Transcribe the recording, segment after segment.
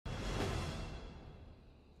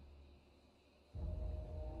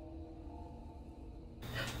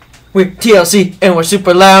We're TLC and we're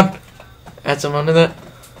super loud. Add some onto that.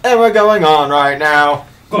 And we're going on right now.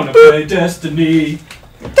 Gonna play Destiny.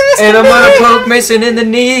 And I'm gonna poke Mason in the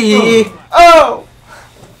knee. Oh!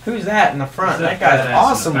 Who's that in the front? Who's That guy's badass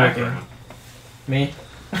awesome in the looking. background? Me.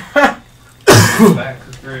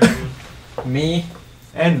 Background. Me.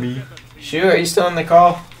 And me. Shu, are you still in the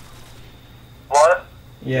call? What?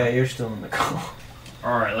 Yeah, you're still in the call.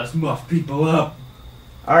 Alright, let's muff people up.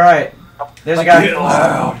 Alright. There's a guy. Get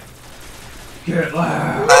loud. Get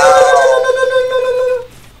loud.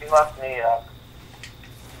 He left me up.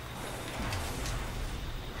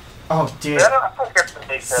 Oh, dear. I don't get the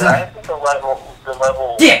big thing. I think the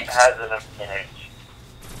level Dicks. has an advantage.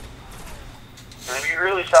 And if you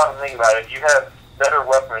really stop and think about it, you have better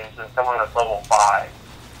weapons than someone that's level 5.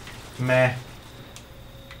 Meh.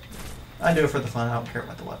 I do it for the fun. I don't care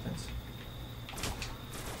about the weapons.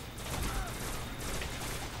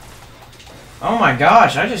 Oh my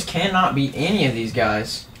gosh, I just cannot beat any of these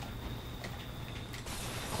guys.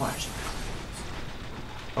 Clash.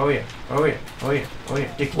 Oh yeah. Oh yeah. Oh yeah. Oh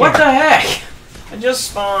yeah. Dick What the heck? I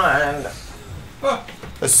just spawned.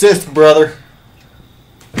 Assist, brother.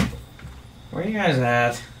 Where you guys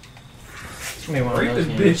at? It's gonna be one of Break those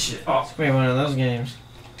this games. bitch. Oh, It's gonna be one of those games.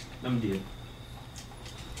 I'm dead.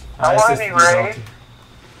 I want to be assisted you, raised.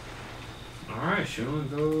 Alright, Sean,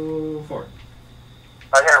 go for it.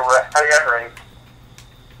 I got raised.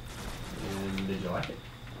 And did you like it?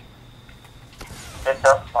 It's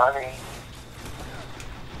so funny.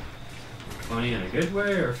 Funny in a good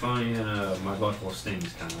way or funny in a my butthole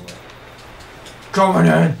stings kind of way?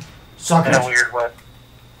 Coming in. Suck In a it. weird way.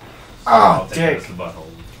 I'll Oh, take it as dick. the butthole.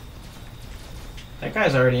 That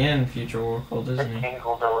guy's already in Future World, It isn't he?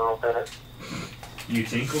 tingled a little bit. You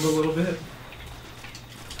tinkled a little bit?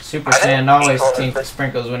 Super I didn't Saiyan always tinkle, but-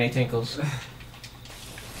 sprinkles when he tinkles.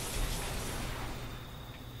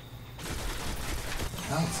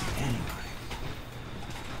 I don't see anybody.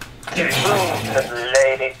 Boom, the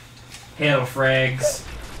lady. Hell frags.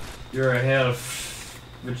 You're a hell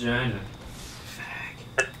vagina.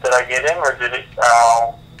 Did I get him or did it?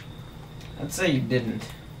 Oh. I'd say you didn't.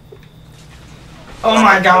 Oh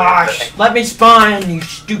my gosh! Let me spawn, you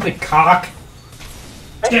stupid cock!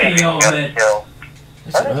 Damn it.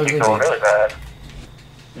 That's I an think ugly he's going bitch. really bad.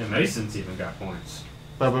 And Mason's even got points.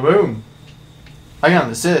 Ba-ba-boom. I got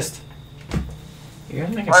an assist. You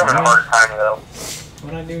guys making I'm having a fun of hard time though. me?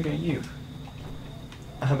 What'd I do to you?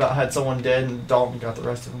 I about had someone dead and Dalton got the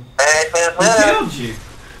rest of them. Hey, He killed you.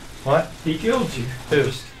 What? He killed you. Who?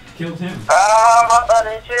 Just killed him. oh, my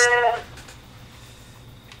buddy shit.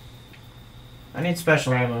 I need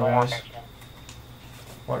special ammo, guys.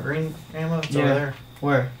 What, green ammo? It's Yeah. over there.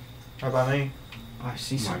 Where? Right by me. Oh, I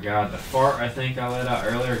see Oh my some. god, the fart I think I let out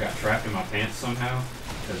earlier got trapped in my pants somehow.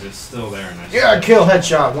 Because it's still there and I Yeah, kill,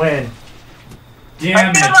 headshot, win.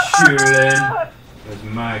 Damn it, Shulin. It was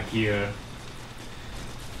my kill.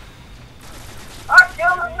 I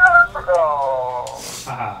killed another girl.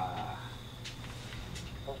 Ah.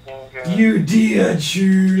 You did,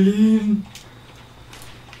 Shulin.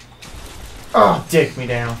 Oh, dick me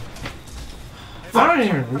down. I don't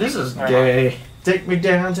even. This is gay. Dick me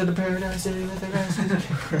down to the paradise city with the grass is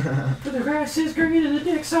green. The grass is green and the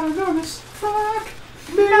dicks are enormous. Fuck.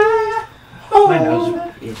 My nose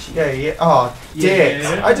is itchy. Yeah, yeah. Oh, dick.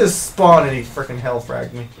 Yeah. I just spawned and he freaking hell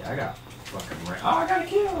fragged me. Yeah, I got fucking right. Oh, I got a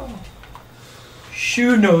kill.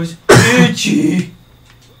 Shoe nose itchy.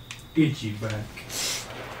 Itchy back.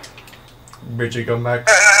 Bitchy, come back.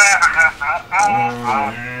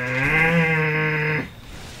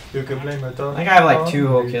 You can blame it on. I think I have like 2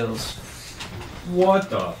 whole kills. What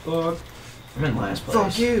the fuck? I'm in last place.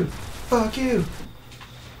 Fuck you. Fuck you.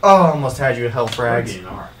 Oh, I almost had you at hell We're frags. getting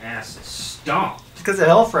our asses stomped. It's because of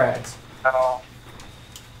hell frags. Oh.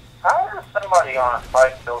 How is somebody on a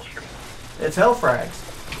 5-kill streak? It's hell frags.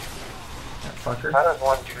 That fucker. How does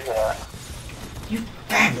one do that? You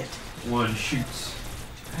faggot. One shoots.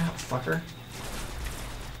 Ow, fucker.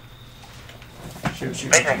 Shoot,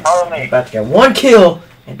 shoot. Mason, follow I'm me. about to get 1 kill,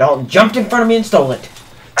 and Dalton jumped in front of me and stole it.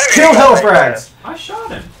 Kill hell frags. I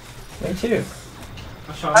shot him. Me too.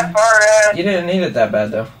 I shot I him. farted. You didn't need it that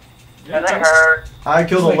bad though. And it hurt. I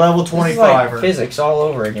killed This is a level This is like 25er. physics all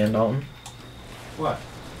over again, Dalton. What?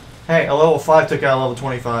 Hey, a level 5 took out a level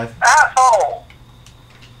 25. Asshole.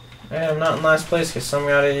 Hey, I'm not in last place because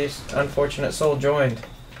somebody's unfortunate soul joined.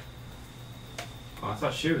 Oh, I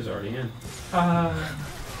thought she was already in. But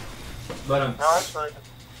No, actually.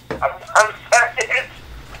 I'm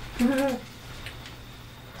second.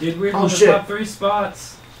 did we Oh, hold the shit. top 3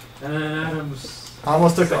 spots? And then Adams. I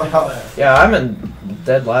almost took the. second to last. Yeah, I'm in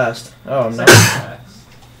dead last. Oh, I'm not. Second to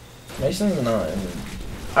last. Mason's not in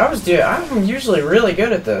I'm usually really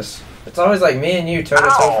good at this. It's always like me and you toe to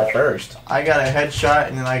toe for first. I got a headshot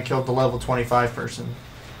and then I killed the level 25 person.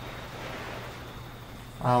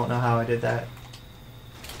 I don't know how I did that.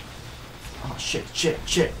 Oh shit.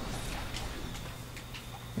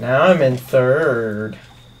 Now I'm in third.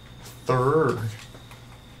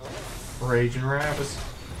 Raging Rabbits.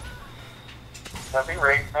 Can I be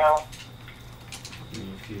raped now?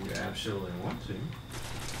 If you absolutely want to.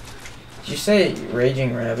 Did you say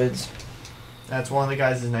Raging Rabbids? That's one of the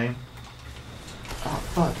guys' name. Oh,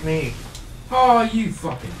 fuck me. Oh, you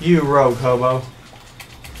fucking. You rogue hobo.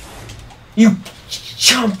 You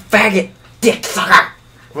chump faggot dick sucker!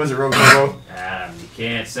 Was it rogue hobo? Adam, you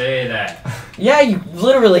can't say that. Yeah, you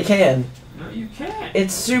literally can. No, you can't.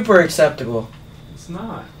 It's super acceptable. It's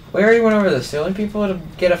not. We already went over this. The only people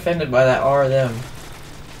that get offended by that are them.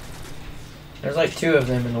 There's like 2 of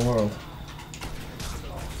them in the world.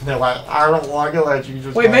 They're like, I don't want to let you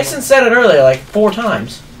just... Wait, Mason said it earlier like 4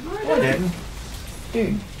 times. I didn't.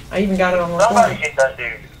 Dude, I even got it on Somebody recording. hit that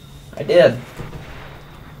dude. I did.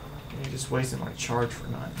 You're just wasting my charge for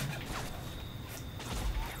nothing.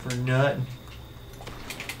 For nothing.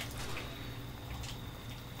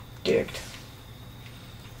 Dicked.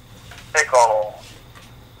 Pickle.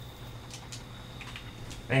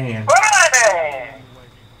 Man. Bang!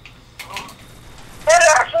 It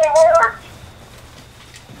actually worked!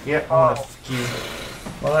 Yep, I'm gonna fuck you.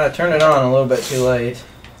 Well, I turned it on a little bit too late.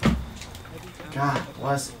 God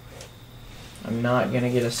bless it. I'm not gonna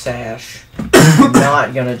get a sash. I'm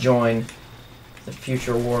not gonna join the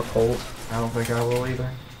future war cult. I don't think I will either.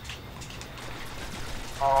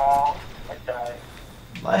 Oh, I died.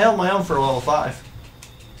 I held my own for level 5.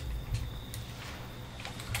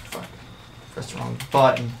 Fuck. Pressed the wrong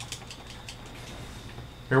button.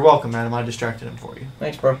 You're welcome, Adam. I distracted him for you.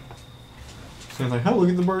 Thanks, bro. So he's like, oh, look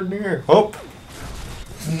at the bird in the air. Oh!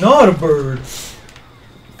 It's not a bird.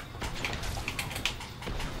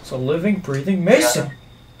 It's a living, breathing Mason. Yeah.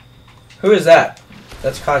 Who is that?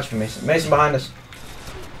 That's Kachi Mason. Mason behind us.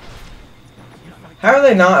 How are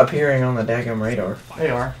they not appearing on the daggum radar? They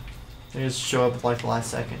are. They just show up at like the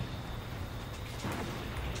last second.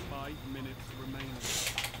 5 minutes remaining.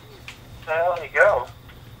 There you go.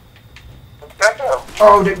 Let's go.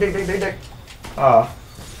 Oh, dick. Oh.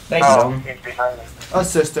 Thank you, Oh, Dalton. he's behind me.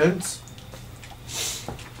 Assistance.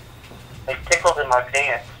 They tickled in my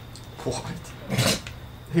pants. What?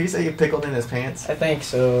 Did he say you pickled in his pants? I think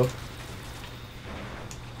so.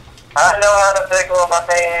 I know how to pickle in my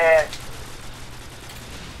pants.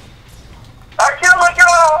 I killed a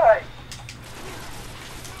guy!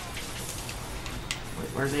 Wait,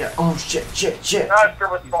 where's he at? Oh, shit. Not sure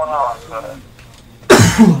what's going on, but...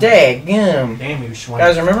 Daggum. Damn you, Schwein.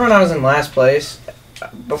 Guys, remember when I was in last place?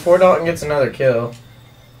 Before Dalton gets another kill.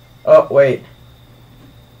 Oh, wait.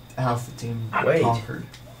 Alpha team Wait. conquered.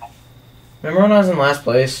 Remember when I was in last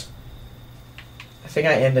place? I think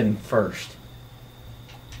I ended in first.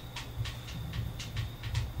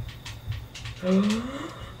 I ended in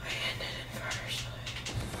first.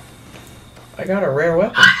 I got a rare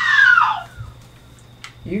weapon.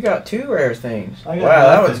 You got 2 rare things. I Wow, got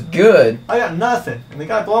that nothing. was good. I got nothing. And the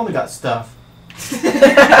guy below me got stuff. Isn't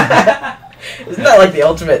that like the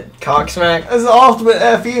ultimate cock smack? That's the ultimate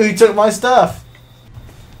F you. He took my stuff.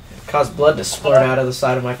 It caused blood to splurt out of the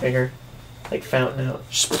side of my finger. Like fountain out.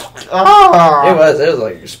 Ah! It was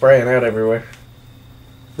like spraying out everywhere.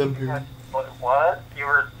 What? You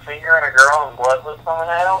were fingering a girl and blood was coming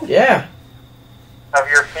out? Yeah. Of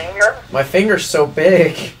your finger? My finger's so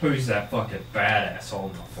big. Who's that fucking badass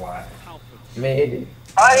holding the flag? Me.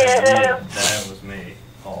 I Yeah, am! that was me.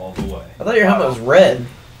 All the way. I thought your helmet was red.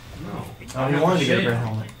 No. Oh, he wanted to get a red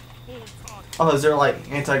helmet. Oh, is there like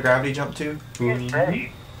anti-gravity jump too? You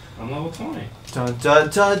say. I'm level 20. Dun dun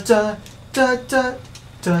dun dun dun dun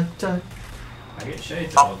dun dun. I get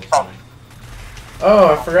shades at level 20.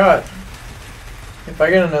 Oh, I forgot. If I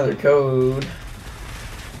get another code,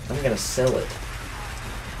 I'm gonna sell it.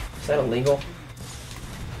 Is that illegal?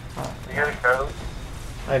 You get a code?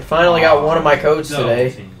 I finally got one of my codes Double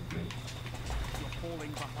today. teamed me. You're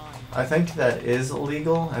falling behind. I think that is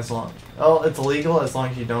illegal as long. Oh, it's illegal as long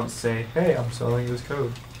as you don't say, "Hey, I'm selling this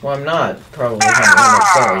code." Well, I'm not probably not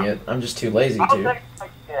selling it. I'm just too lazy I'll to. take,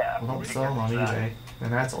 yeah. Well, don't sell them on eBay,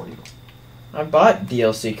 then that's illegal. I bought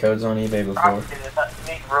DLC codes on eBay before. That's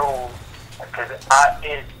neat rules. Because I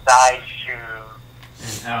inside shoe.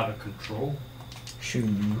 And out of control. Shoo.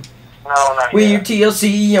 No, not We yet.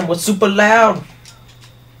 TLC and what's super loud?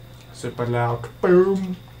 Super loud,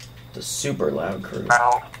 boom. The super loud crew.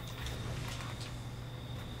 No.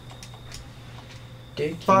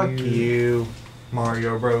 Dick Fuck you.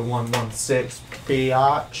 Mario Bro 116,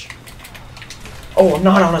 biatch. Oh, I'm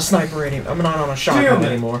not on a sniper anymore. I'm not on a shotgun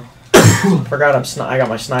anymore. Forgot I got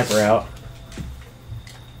my sniper out.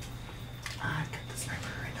 I got the sniper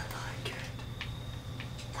and I like it.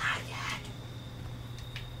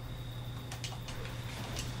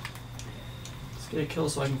 Let's get a kill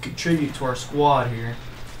so I can contribute to our squad here.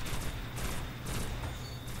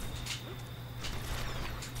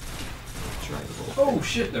 Try the little Oh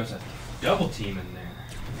shit, there's a double team in there.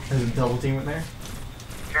 There's a double team in there.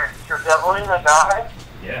 You're deviling the guy?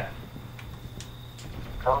 Yeah.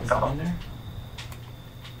 Don't Is he go. in there?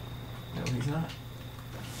 No, he's not.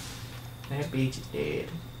 That bitch is dead.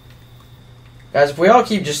 Guys, if we all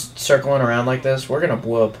keep just circling around like this, we're gonna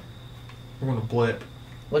whoop. We're gonna blip.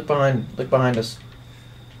 Look behind us.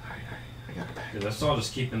 Alright, I got it back. Dude, let's all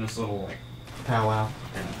just keep in this little like Powwow.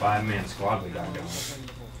 and 5-man squad we got going.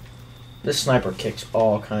 This sniper kicks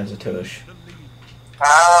all kinds of tush.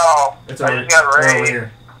 Ow! It's I over, just got over raised.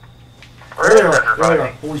 here. Where is There we are.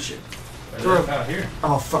 everybody? Holy shit. They're out here.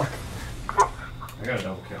 Oh, fuck. I got a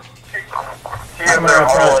double kill. See Come if they're around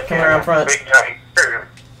front, all come around front. Big giant crew.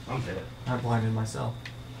 I'm dead. I blinded myself.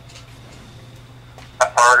 I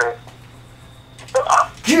farted.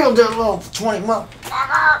 Killed that little 20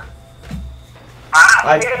 motherfucker!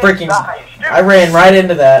 I ran right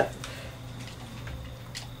into that.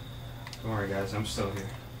 Don't worry guys, I'm still here.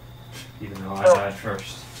 Even though I died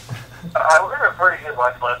first. I learned a pretty good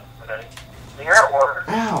life lesson today. You're at work.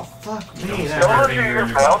 Ow, fuck me. Don't That Don't hurt. look at your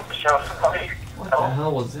phone to show somebody. What the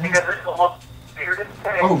hell was Because that? it's a little weird and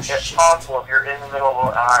thing. Oh, It's shit. possible if you're in the middle of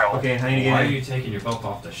an aisle. Okay, I need to Why are get you taking your belt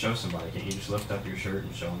off to show somebody? Can't you just lift up your shirt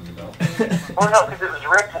and show them your belt? Well, no, because it was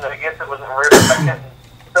ripped, and I guess it wasn't ripped. I couldn't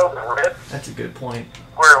show the rip That's a good point.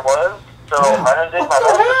 where it was. So Yeah. I did What my the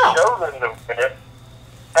best hell? to show them the rip.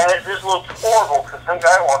 And it just looked horrible because some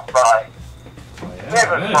guy walked by. Oh, He yeah, had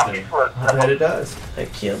I a bet floppy it did. foot. I bet it does. Hey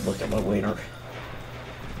kid, look at my wiener.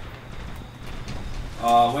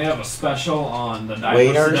 We have a special on the diapers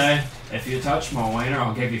Waiters? today. If you touch my wiener,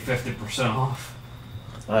 I'll give you 50% off.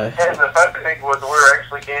 I And the funny thing was we were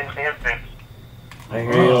actually getting champions.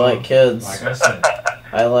 hear you like kids. Like I said.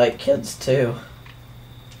 I like kids too.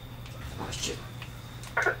 Oh, shit.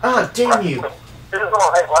 Ah, damn you. This is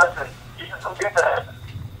all right lesson. You just don't get that.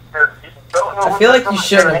 You don't know I when feel like you someone's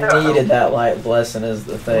shouldn't gonna have hit needed that light lesson is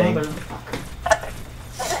the thing. Motherfucker.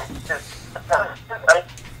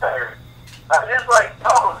 I just like,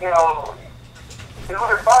 oh, you know,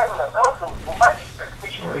 we're fighting that awesome.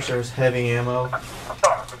 I wish there was heavy ammo.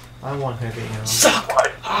 I want heavy ammo. Suck!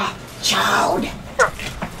 Child!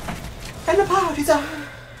 And the party's on!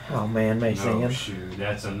 Oh man, May No, singing. shoot.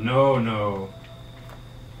 That's a no-no.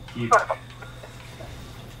 Keep...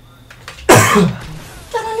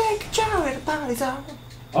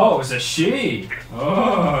 Oh, it's a she!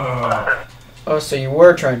 Oh! Oh, so you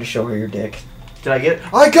were trying to show her your dick. Did I get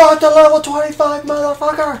it? I got the level 25,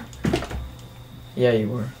 motherfucker! Yeah, you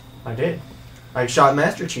were. I did. I shot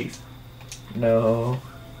Master Chief. No.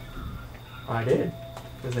 I did.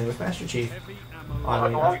 His name was Master Chief. Heavy ammo. I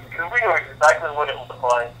mean, Because we know exactly what it looked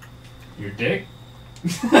like. Your dick?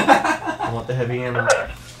 I want the heavy ammo.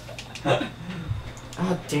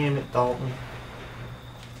 God damn it, Dalton.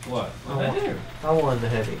 What? What'd I do? I wanted the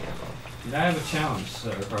heavy ammo. Did I have a challenge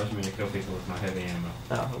that requires me to kill people with my heavy ammo?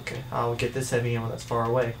 Oh, okay. I'll get this heavy ammo that's far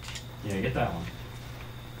away. Yeah, get that one.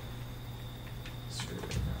 Screw it.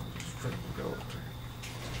 I'll just freaking go over there.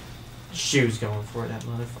 Shoe's going for it, that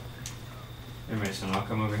motherfucker. Hey Mason, I'll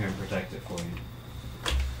come over here and protect it for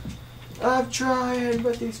you. I'm trying,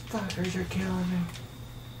 but these fuckers are killing me.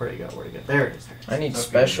 Where'd he go? Where'd he go? There it is. There it is. I need Okay,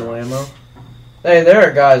 special bro. ammo. Hey, there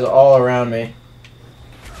are guys all around me.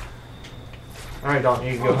 Alright, Dalton,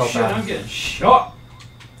 you can go Oh help shit, out. I'm getting shot!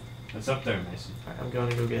 It's up there, Mason. Alright, I'm going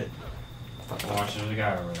to go get. Fuck Oh, watch, there's a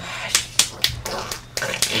guy over there.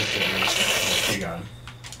 You got him.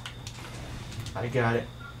 I got it.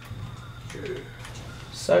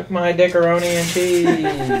 Suck my dickaroni and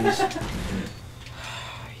cheese.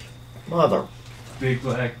 Mother. Big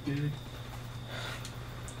black dude.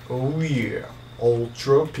 Oh yeah.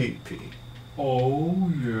 Ultra PP.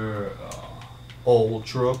 Oh yeah.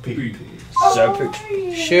 Ultra PP. So,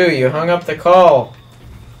 Shoo, you hung up the call.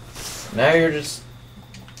 Now you're just...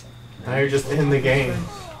 Now you're just in the game.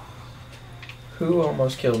 Who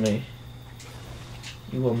almost killed me?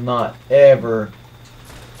 You will not ever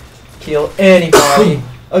kill anybody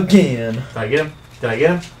again. Did I get him? Did I get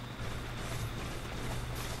him?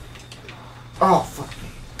 Oh, fuck me.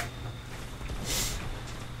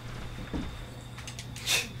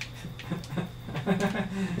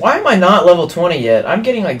 Why am I not level 20 yet? I'm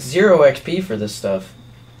getting like 0 XP for this stuff.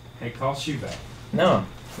 Hey, call Shoe back. No.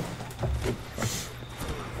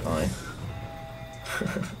 Fine.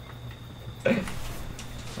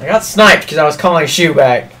 I got sniped because I was calling Shoe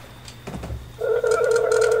back.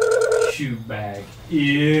 Shoe bag.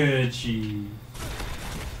 Itchy.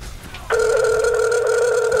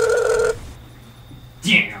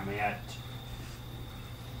 Damn it.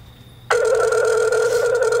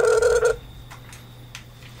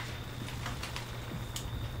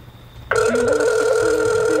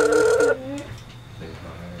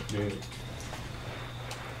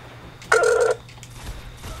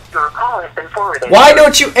 Your call has been forwarded. Why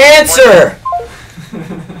don't you answer?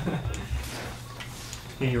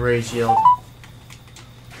 He rage yelled.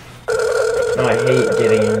 No, I hate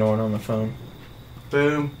getting ignored on the phone.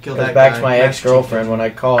 Boom. Kill Goes that back guy. to my Max ex-girlfriend when I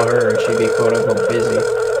call her and she'd be quote unquote busy.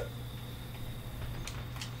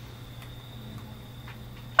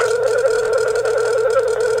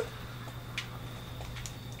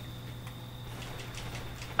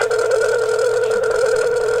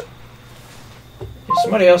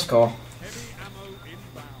 Somebody else call. Heavy ammo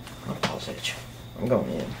inbound. I'll pause it. I'm going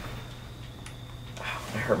in. Ow,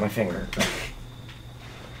 I hurt my finger.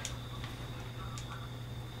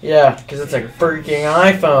 Yeah, because it's a freaking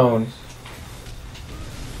iPhone.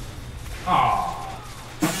 Aww.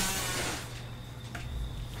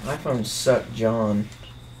 iPhones suck, John.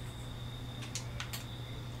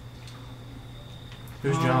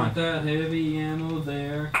 Who's I John? want that heavy ammo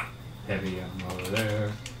there. Heavy ammo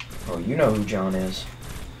there. Oh, you know who John is.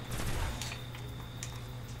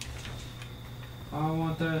 I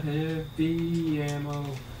want that heavy ammo.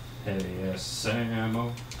 Heavy ass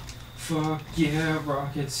ammo. Fuck yeah,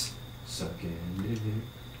 rockets. Sucking dick.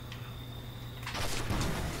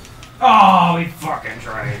 Oh, we fucking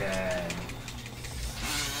traded.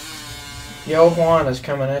 Yo, Juan is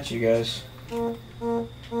coming at you guys. Oh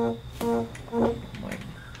my.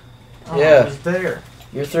 Oh, Yeah. I was there.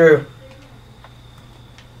 You're through.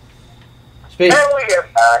 Speak. And we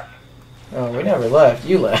get back. Oh, we never left.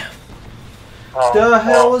 You left. The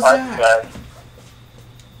hell was I that? got-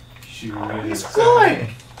 Shoot. He's flying.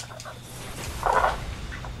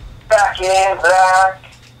 Back in, back.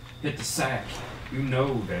 Hit the sack. You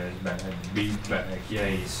know that's bad to be back,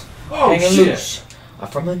 yes. Oh Hanging shit! loose.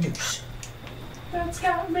 From the noose. That's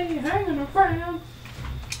got me hanging around.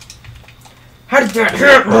 How did that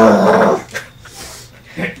hit?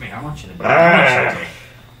 Hit me, I want you to do it.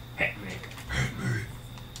 Hit me.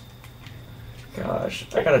 Gosh,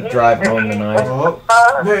 I gotta drive home tonight. Oh.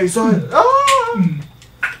 Hey, son. Oh.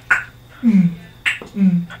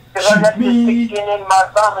 Because I got this sticking in my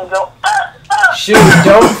thumb and go, Shoot,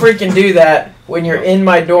 don't freaking do that when you're in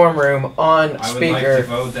my dorm room on I would like to speaker.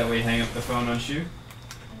 vote that we hang up the phone on Shoe.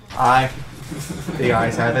 The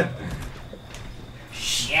eyes have it.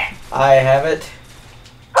 Shit. I have it.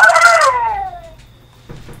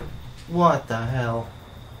 What the hell?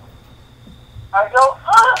 I go,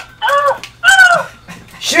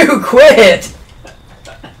 Shoot, quit!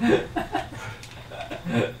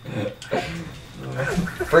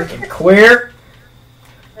 Freaking queer.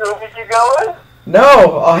 You know, did you going?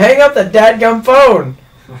 No, I'll hang up the dadgum phone.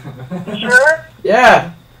 You sure?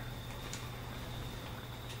 Yeah.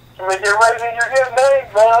 I mean, you're ready to your good name,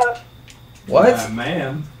 man. What?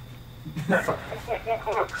 Man. That's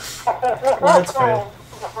fair.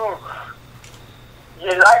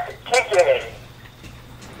 You like to kick it.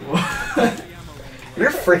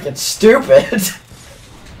 You're freaking stupid.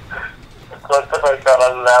 Glad somebody got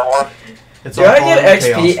on that one. It's Do all I falling get in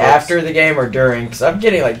chaos, XP folks. after the game or during? Because I'm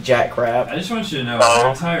getting like jack crap. I just want you to know our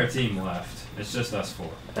entire team left. It's just us four.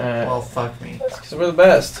 Well, fuck me. Because we're the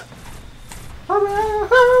best.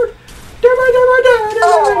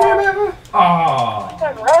 Oh.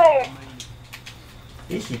 Right.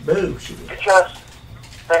 Ishy boo shit. Because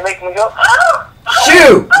they make me go,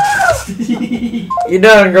 Shoot! You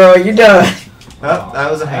done, girl. You done. Oh, that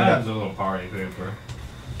was a That hang was up. a little party pooper.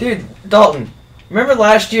 Dude, Dalton, remember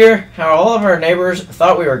last year how all of our neighbors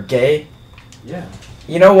thought we were gay? Yeah.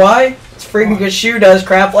 You know why? It's freaking good Shoe does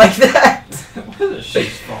crap like that. What is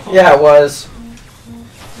Shoe's fault? Yeah, it was.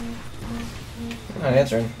 I'm not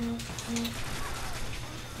answering.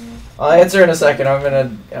 I'll answer in a second.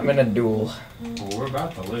 I'm in a duel. Well, we're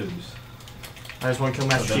about to lose. I just want to kill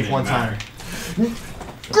So it Master doesn't Chief one even time. matter.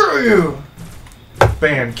 Screw you!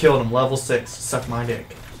 Bam, killed him. Level 6. Suck my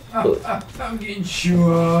dick. I'm getting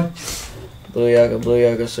shot. Blue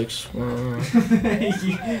Yaga 6.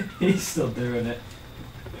 He's still doing it.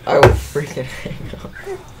 I will freaking hang up.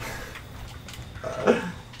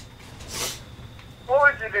 what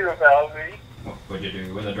would you do without me? What would you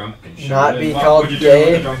do with a drunken shoe? Not be What called would you gay?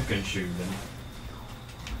 do with a drunken shoe then?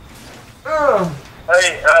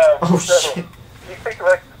 Hey, Oh, so, shit.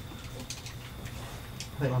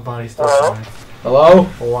 body's still Hello? fine. Hello?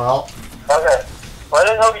 Well, Okay. Well, I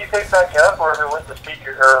didn't know if you picked back up or if it went to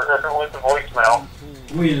speaker or if it went to voicemail.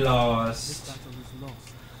 We lost.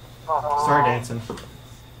 start dancing.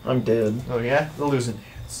 I'm dead. Oh yeah, the losing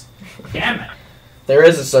dance. Damn it. There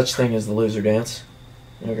is a such thing as the loser dance.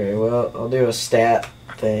 Okay, well, I'll do a stat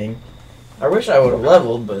thing. I wish I would have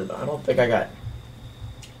leveled, but I don't think I got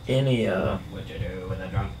any What you do with a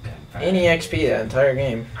drunk any XP that entire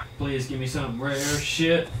game. Please give me some rare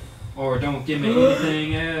shit, or don't give me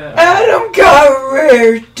anything at all. Adam got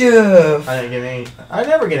rare stuff. I didn't get any. I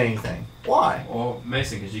never get anything. Why? Well,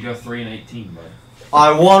 Mason, because you go 3 and 18, bud.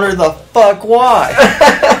 I wonder the fuck why.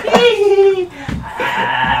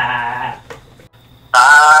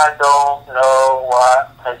 I don't know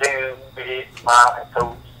what to do with my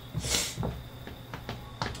toes.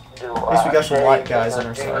 At least we got some white guys on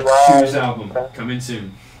our side. Shoes album, coming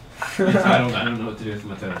soon. Entitled, I don't know what to do with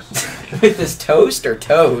my toes. With this toast or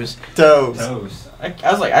toes? Toes. Toes. I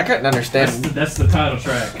was like, I couldn't understand. That's the title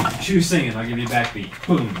track. Shoes singing, I'll give you a backbeat.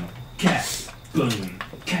 Boom, cat, boom,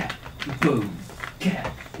 cat, boom,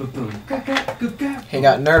 cat, boom, cat, cat, cat. He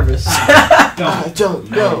got nervous. I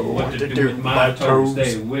don't know what to do with my toes.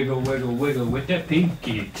 They wiggle, wiggle, wiggle with that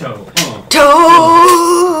pinky toe.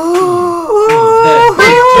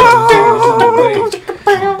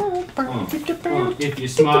 If you're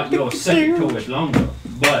smart, your second toe is longer,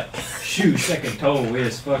 but shoe second toe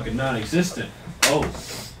is fucking non-existent. Oh,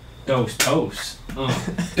 those toes.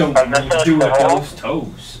 Don't know what to do with those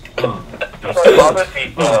toes. Those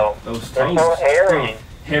toes. Those toes.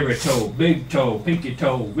 Hairy toe, big toe, pinky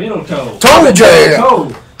toe, middle toe. Toe jam!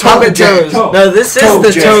 Toe. Toe jam! No, this is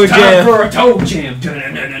the toe Time jam. for a toe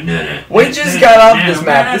jam. We just got off this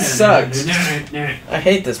map. This sucks. I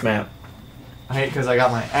hate this map. I hate because I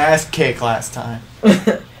got my ass kicked last time.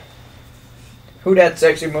 Who that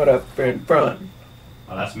sexy mud up in front?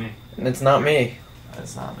 Oh, that's me. And it's not me.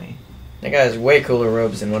 That's not me. That guy has way cooler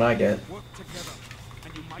robes than what I get.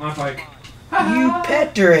 My bike. You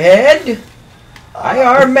petterhead! I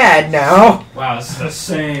are mad now. Wow, this is the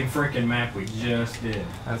same freaking map we just did.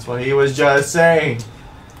 That's what he was just saying.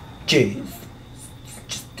 Jeez.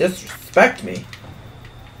 Just disrespect me.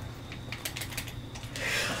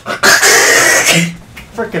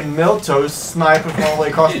 Frickin' milktoast sniping all the way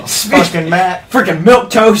across the fucking map. Freaking milk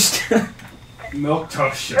toast. Milk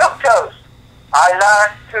toast. Milk toast. I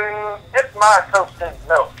like to dip my toast in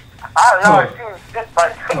milk. I like to dip my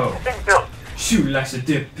toast in milk. Shoe likes to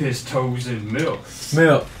dip his toes in milk.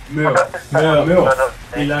 Milk. Milk. Milk.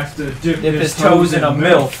 He likes to dip his toes in a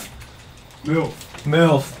milk. Milk.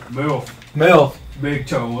 Milk. Milk. Milk. Big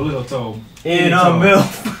toe, little toe. In a milk.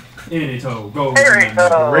 Any toe. Go. Hairy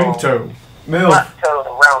toe. Ring toe. Milk. Flat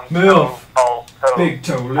toe, round Milk. toe, tall toe. Big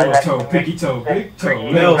toe, little toe, pinky toe, big toe,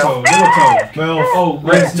 little Milk. toe, little toe. Milk. Oh,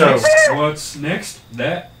 what's Ring toe. next? What's next?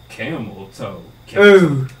 That camel toe.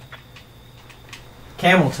 Ooh.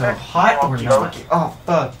 Camel toe. Hot or not? Oh,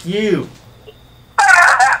 fuck you.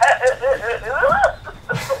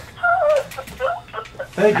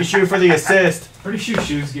 Thank you, Shoe, for the assist. Pretty sure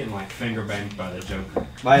she was getting like finger banged by the Joker.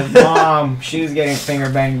 By his mom. She was getting finger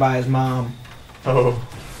banged by his mom. Oh.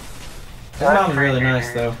 His mom's really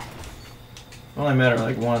nice though. Only met her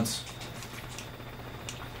like once.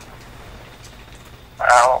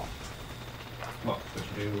 Ow. What would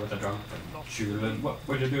you do with a drunken shooter? What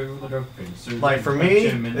would you do with a drunken shooter? Like, for me,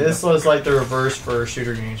 this was like the reverse for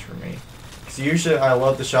shooter games for me. Because usually I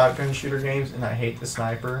love the shotgun shooter games and I hate the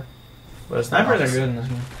sniper. But it's not Snipers are good in this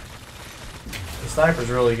one. The sniper's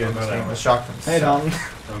really good in this game. The shotguns Hey suck. Dalton.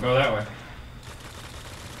 Don't go that way.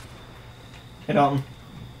 Hey Dalton.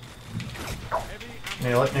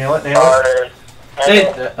 Nail it, nail it, nail it.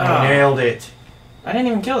 Nailed it. I didn't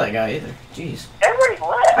even kill that guy either. Jeez. Everybody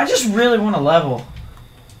left. I just really want to level.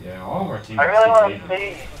 Yeah, all of our teams. I really want to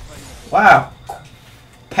see. Wow.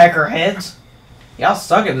 Peckerheads. Y'all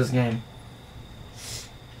suck at this game.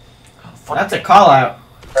 That's a call out.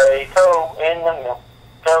 A toe in the milk.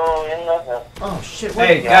 Toe in the milk. Oh shit,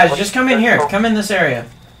 Hey guys, just come in here. Come in this area.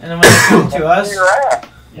 And then when they come to us, Where you're at.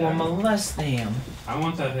 we'll molest them. I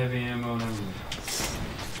want that heavy ammo now.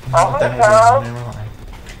 What the hell is never mind.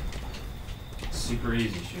 Super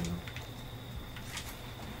easy shooting.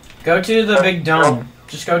 Go to the big dome.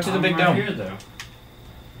 Just go to the big right dome. here though.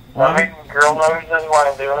 I'm making girl noises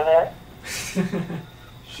while I'm doing it.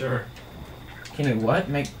 Sure. Can you what?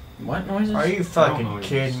 Make what noises? Are you fucking noises.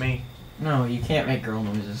 kidding me? No, you can't make girl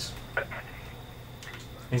noises.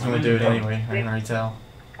 He's gonna do it anyway, I can already tell.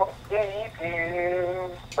 What do you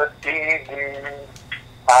do? What do you do?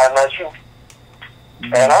 I'm not you.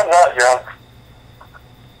 And I'm not drunk.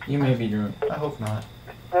 You may be drunk. I hope not.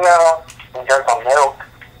 No, I'm drunk on milk.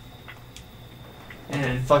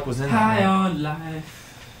 And Fuck was in high there? on life.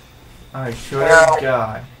 I swear to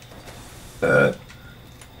God. Uh.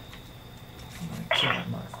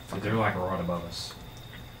 Dude, they're like right above us.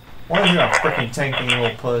 Why is you a freaking tanking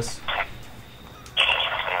little puss?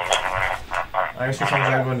 I guess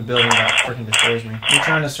sometimes I go in the building that freaking destroys me. You're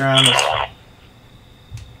trying to surround us.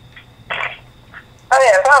 Hey,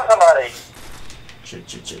 I found somebody.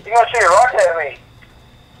 Shit. You gonna shoot a rocket at me?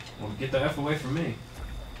 Well, get the F away from me.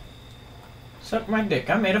 Suck my dick.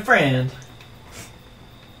 I made a friend.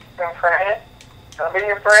 Your friend? Can I be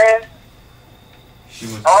your friend? She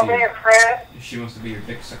wants I'll to be be your friend. She wants to be your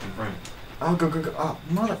dick sucking friend. Oh, go. Oh,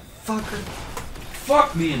 motherfucker.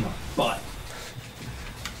 Fuck me in the butt.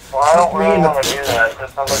 Well, I don't really want to do that.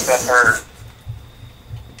 Just don't look that hurt.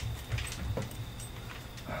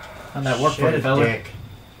 How'd that work for Shit, you, fella? dick.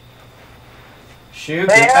 Shoo,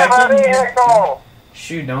 They get have back my in here. vehicle.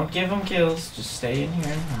 Shoo, don't give them kills. Just stay in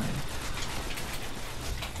here and hide.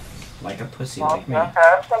 Like a pussy like me. Let's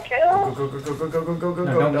have some kills. Go.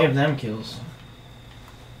 No, don't give them kills.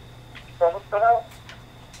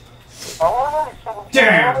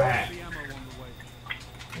 Damn it. it! Heavy ammo on the way.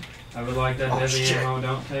 I would like that Oh, heavy shit. ammo.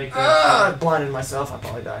 Don't take Ah, I that. blinded myself. I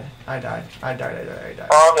probably died. I died.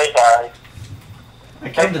 Oh, they died. I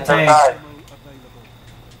killed the They tank. died. Ammo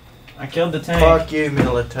available. I killed the tank. Fuck you,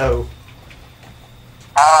 Milito.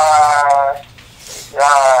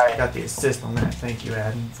 Died. Got the assist on that. Thank you,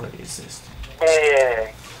 Adam, for the assist.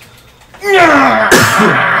 Big.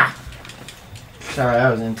 Sorry, I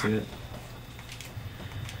was into it.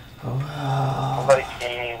 Oh. Somebody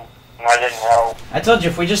came, and I didn't help. I told you,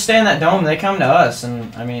 if we just stay in that dome, they come to us,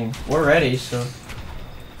 and, I mean, we're ready, so...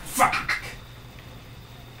 Fuck!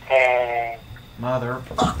 Hey,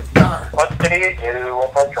 Motherfucker. what do you do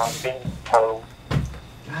with a drunken toad?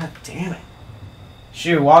 God damn it.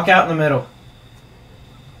 Shoo, walk out in the middle.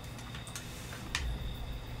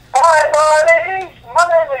 Hi, buddy. My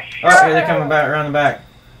name is Sean. Oh, here they're coming back, around the back.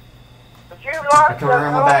 Would you like to coming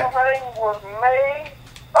around my back. know with me?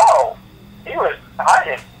 Oh, he was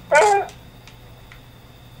hiding.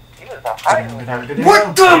 He was hiding.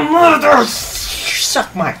 What the mother?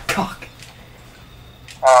 Suck my cock.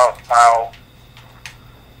 Oh, ow.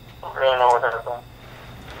 I don't really know what happened.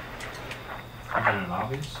 Isn't it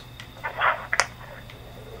obvious?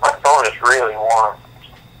 My phone is really warm.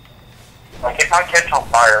 Like, it might catch on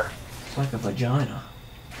fire. It's like a vagina.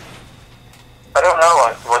 I don't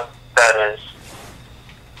know what that is.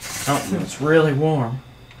 Oh, it's really warm.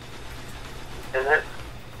 Is it?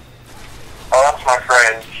 Oh, that's my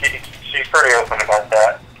friend. She's pretty open about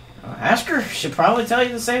that. Ask her. She'll probably tell you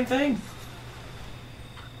the same thing.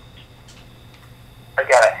 I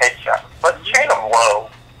got a headshot. Let's chain them low.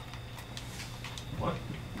 What?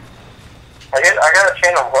 I gotta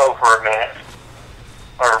chain them low for a minute.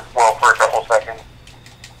 Or, well, for a couple seconds.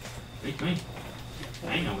 Beat me.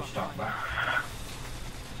 I ain't know what you're talking about.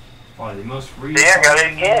 Probably the most free. See, I got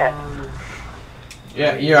it again.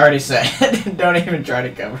 Yeah, you already said it. Don't even try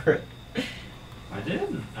to cover it. I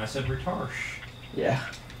didn't. I said retarsh. Yeah.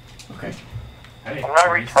 Okay. Hey, I'm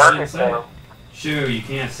not you said I didn't retarded, say though. it. Shoo, you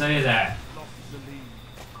can't say that. Lost the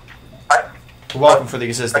lead. You're welcome for the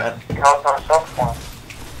assist, Dad. You helped myself one.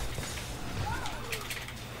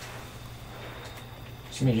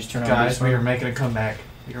 So me just turn on Guys, this we are one. making a comeback.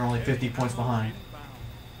 We are only 50 points behind.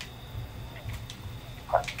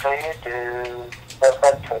 What do you do?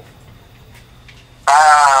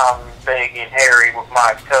 I'm big and hairy with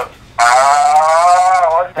my cup.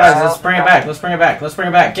 What the Guys, hell? let's bring it back. Let's bring it back. Let's bring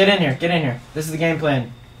it back. Get in here. Get in here. This is the game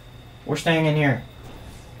plan. We're staying in here.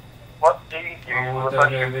 What do you do I want with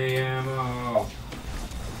that a heavy ammo.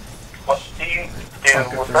 What do you Fuck do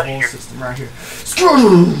up with their a whole shoot? system right here.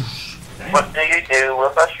 Damn. What do you do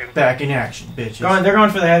with a shoot? Back in action, bitches. They're going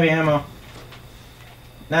for the heavy ammo.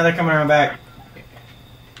 Now they're coming around back.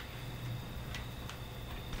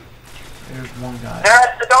 There's one guy. They're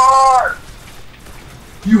at the door!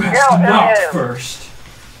 You have Yeah, to knock yeah. first.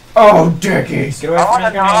 Oh, dickies! Get away I from want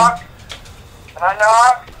his to knock. grenade. Can I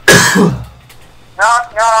knock?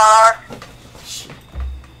 Knock, knock.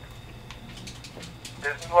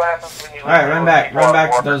 This is what happens when you Alright, lose run your back. Run back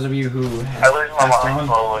to water. those of you who I lose have my passed mind on.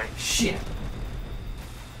 slowly. Shit.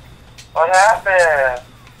 What happened?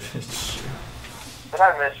 Did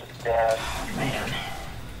I miss his dad? Man.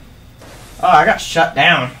 Oh, I got shut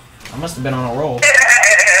down. I must have been on a roll.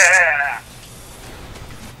 Yeah!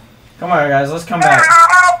 Come on, guys. Let's come back.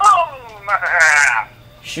 Boom!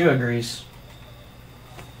 Shoo agrees.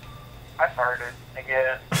 I farted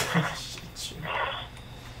again.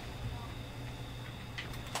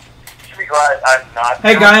 Should be glad I'm not.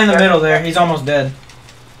 Hey, guy in the middle there. He's almost dead.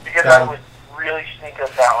 Because Got I him. would really sneak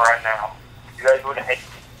us out right now. You guys would hate.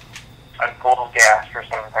 I'm full of gas for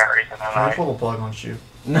some apparent reason. And Can we I pull the plug on Shoe?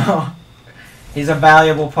 No. He's a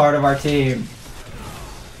valuable part of our team.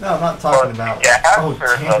 No, I'm not talking about. gas Oh,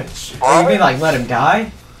 or damn the it. Shoe. You mean like let him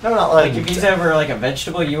die? No, not Like like if he's ever like a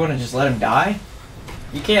vegetable, you want to just let him die?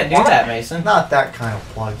 You can't do that, Mason. Not that kind of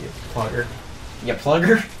plug, you plugger. You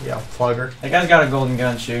plugger? Yeah, plugger. That guy's got a golden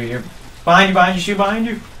gun, Shoe. You're behind you, Shoe, behind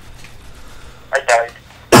you. I died.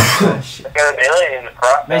 Oh, shit. I got an alien in the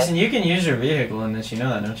process. Mason, you can use your vehicle in this. You know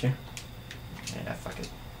that, don't you? Yeah, fuck it.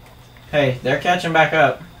 Hey, they're catching back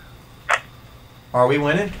up. Are we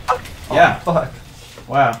winning? Yeah. Oh, fuck.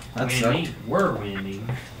 Wow, that's Winning. We're winning.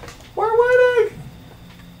 We're winning!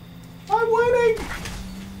 I'm winning!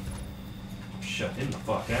 Shut him the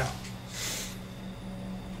fuck out.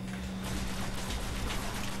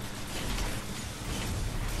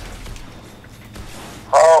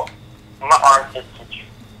 Oh, my arm just itchy.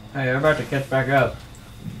 Hey, they're about to catch back up.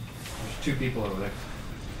 There's 2 people over there.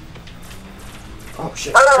 Oh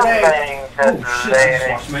shit. Other Grenade! things Oh that shit, I just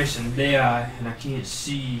watched Mason die and I can't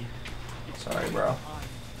see. Sorry, bro.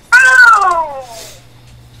 Ow!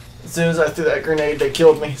 As soon as I threw that grenade, they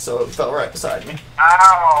killed me, so it fell right beside me.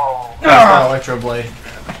 Ow! Electro blade.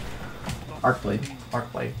 Arc blade.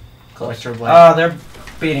 Arc blade. Electro blade. Oh, they're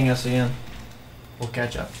beating us again. We'll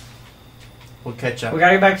catch up. We'll catch up. We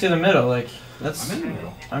gotta get back to the middle. Like, that's. I'm in the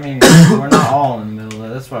middle. I mean, we're not all in the middle.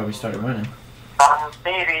 That's why we started winning.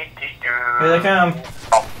 Here they come. Back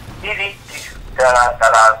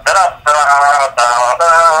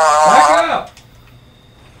up!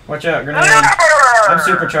 Watch out, grenade. I'm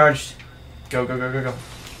supercharged. Go, go, go, go, go.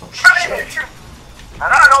 And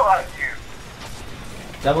I don't like you.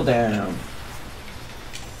 Double down.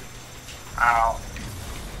 Ow.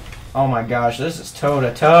 Oh my gosh, this is toe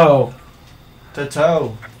to toe. To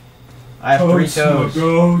toe. I have 3 toes.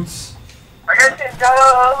 Goats. I got 10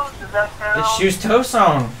 toes. Is that It's so? Shoe's toe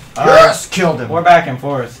song. Yes! Killed him. We're back and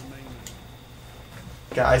forth.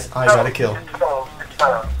 Guys, I got a kill.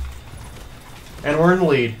 And we're in the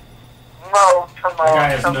lead. No, That guy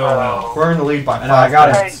has no health. We're in the lead by I know, I 5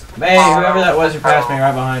 got points. it. Hey, whoever that was who passed me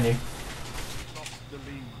right behind you.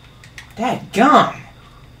 Dadgum!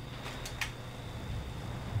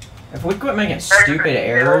 If we quit making stupid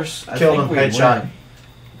errors, I Killed think him, we headshot. win.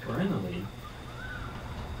 We're in the lead.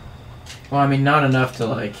 Well, I mean, not enough to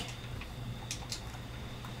like.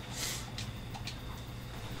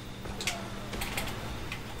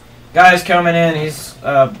 Guy's coming in. He's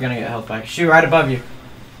gonna get health back. Shoot right above you.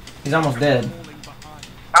 He's almost dead.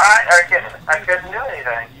 I couldn't do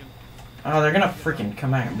anything. Oh, they're gonna freaking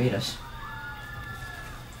come back and beat us.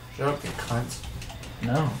 Shut up, you cunts.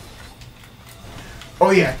 No.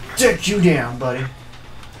 Oh yeah, take you down, buddy.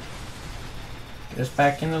 Get us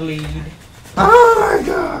back in the lead. Oh my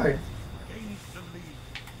god!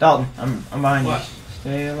 Dalton, I'm behind What? you.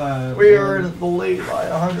 Stay alive. We are in the lead by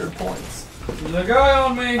 100 points. There's a guy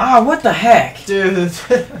on me. Ah, what the heck? Dude,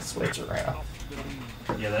 switch around.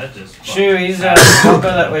 Yeah, that just. Shoe, he's don't go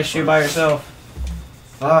that way. Shoe by yourself.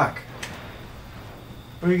 Fuck.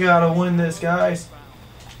 We gotta win this, guys.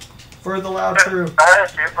 For the loud crew. I had a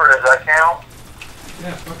super, does that count?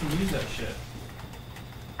 Yeah, fucking use that shit.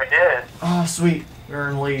 I did. Oh, sweet. We're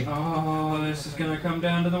in the lead. Oh, this is gonna come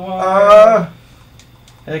down to the wire.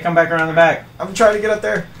 Hey, they come back around the back. I'm trying to get up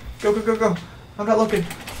there. Go, go, go, go. I'm not looking.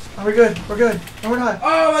 Are we good? We're good. No, we're not.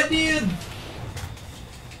 Oh, I did.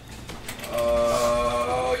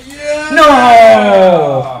 Oh yeah.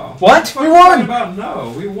 No! What? We won. About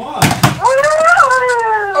no, we won.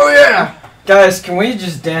 Oh, yeah. Guys, can we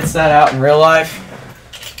just dance that out in real life?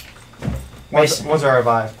 Mason, What's our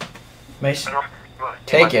revive? Mason,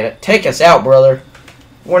 take it. Take us out, brother.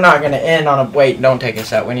 We're not gonna end on a. Wait, don't take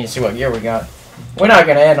us out. We need to see what gear we got. We're not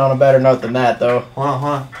gonna end on a better note than that, though. Hold on,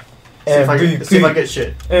 hold on. See if I get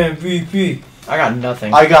shit. MVP. I got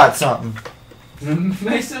nothing. I got something.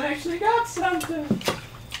 Mason actually got something.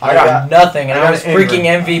 I got nothing, and I I, got was an freaking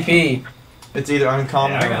Ember. MVP. It's either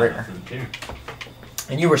uncommon Yeah, I or got rare. nothing too.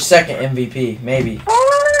 And you were second MVP, maybe.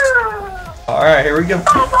 Alright, here we go.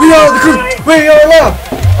 We are the crew! We are love!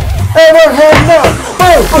 And we're heading up!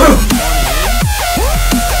 Boom!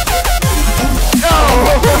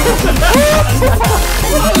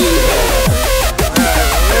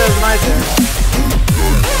 It was my turn.